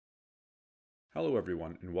Hello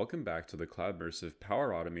everyone, and welcome back to the Cloud-Immersive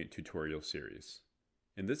Power Automate tutorial series.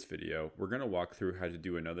 In this video, we're going to walk through how to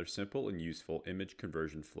do another simple and useful image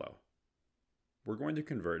conversion flow. We're going to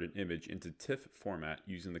convert an image into TIFF format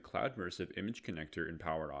using the Cloud-Immersive Image Connector in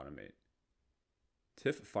Power Automate.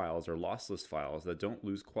 TIFF files are lossless files that don't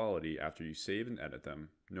lose quality after you save and edit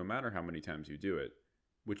them, no matter how many times you do it,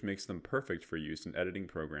 which makes them perfect for use in editing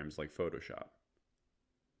programs like Photoshop.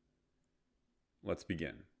 Let's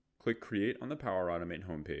begin. Click Create on the Power Automate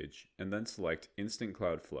homepage, and then select Instant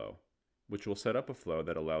Cloud Flow, which will set up a flow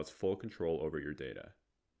that allows full control over your data.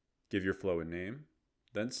 Give your flow a name,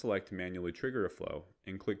 then select Manually Trigger a Flow,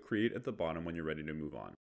 and click Create at the bottom when you're ready to move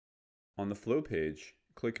on. On the Flow page,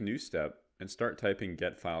 click New Step and start typing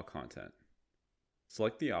Get File Content.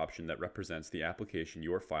 Select the option that represents the application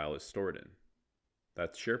your file is stored in.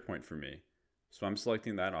 That's SharePoint for me, so I'm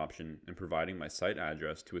selecting that option and providing my site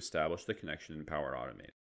address to establish the connection in Power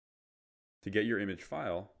Automate. To get your image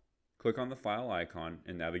file, click on the file icon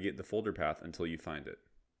and navigate the folder path until you find it.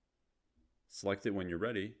 Select it when you're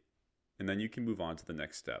ready, and then you can move on to the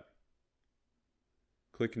next step.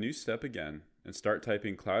 Click New Step again and start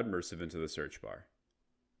typing Cloud-Immersive into the search bar.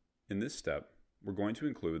 In this step, we're going to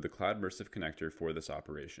include the Cloud-Immersive connector for this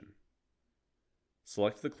operation.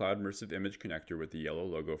 Select the Cloud-Immersive image connector with the yellow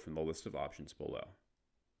logo from the list of options below.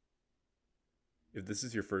 If this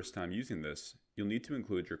is your first time using this, you'll need to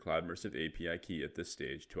include your Cloud-Immersive API key at this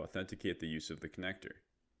stage to authenticate the use of the connector.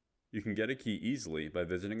 You can get a key easily by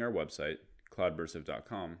visiting our website,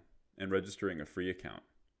 cloudimmersive.com, and registering a free account.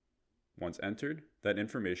 Once entered, that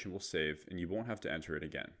information will save and you won't have to enter it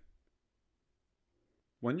again.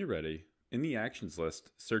 When you're ready, in the Actions list,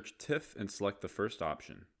 search TIFF and select the first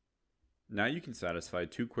option. Now you can satisfy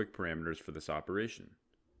two quick parameters for this operation.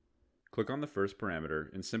 Click on the first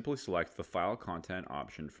parameter and simply select the File Content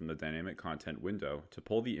option from the Dynamic Content window to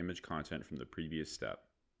pull the image content from the previous step.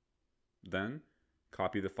 Then,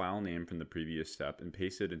 copy the file name from the previous step and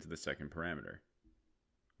paste it into the second parameter.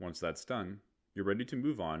 Once that's done, you're ready to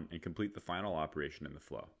move on and complete the final operation in the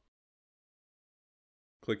flow.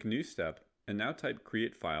 Click New Step and now type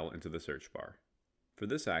Create File into the search bar. For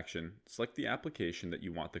this action, select the application that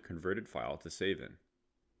you want the converted file to save in.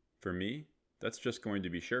 For me, that's just going to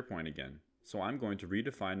be SharePoint again, so I'm going to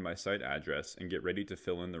redefine my site address and get ready to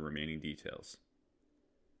fill in the remaining details.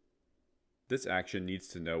 This action needs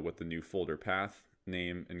to know what the new folder path,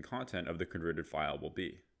 name, and content of the converted file will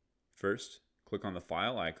be. First, click on the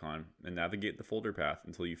file icon and navigate the folder path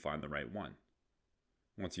until you find the right one.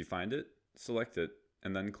 Once you find it, select it,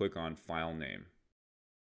 and then click on File Name.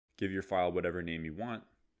 Give your file whatever name you want,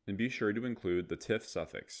 and be sure to include the TIFF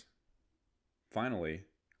suffix. Finally,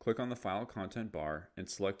 click on the File Content bar and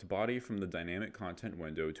select Body from the Dynamic Content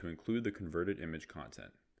window to include the converted image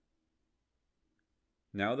content.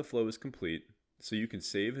 Now the flow is complete, so you can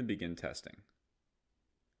save and begin testing.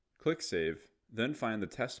 Click Save, then find the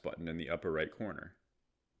Test button in the upper right corner.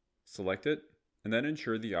 Select it, and then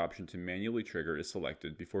ensure the option to manually trigger is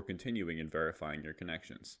selected before continuing and verifying your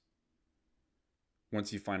connections.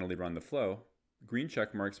 Once you finally run the flow, green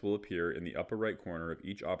check marks will appear in the upper right corner of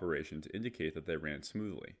each operation to indicate that they ran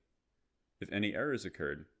smoothly. If any errors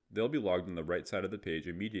occurred, they'll be logged on the right side of the page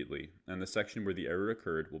immediately, and the section where the error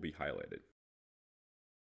occurred will be highlighted.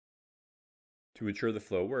 To ensure the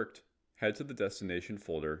flow worked, head to the destination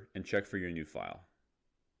folder and check for your new file.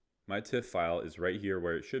 My TIFF file is right here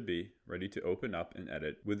where it should be, ready to open up and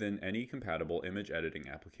edit within any compatible image editing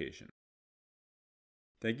application.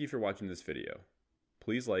 Thank you for watching this video.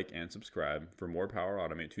 Please like and subscribe for more Power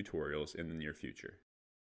Automate tutorials in the near future.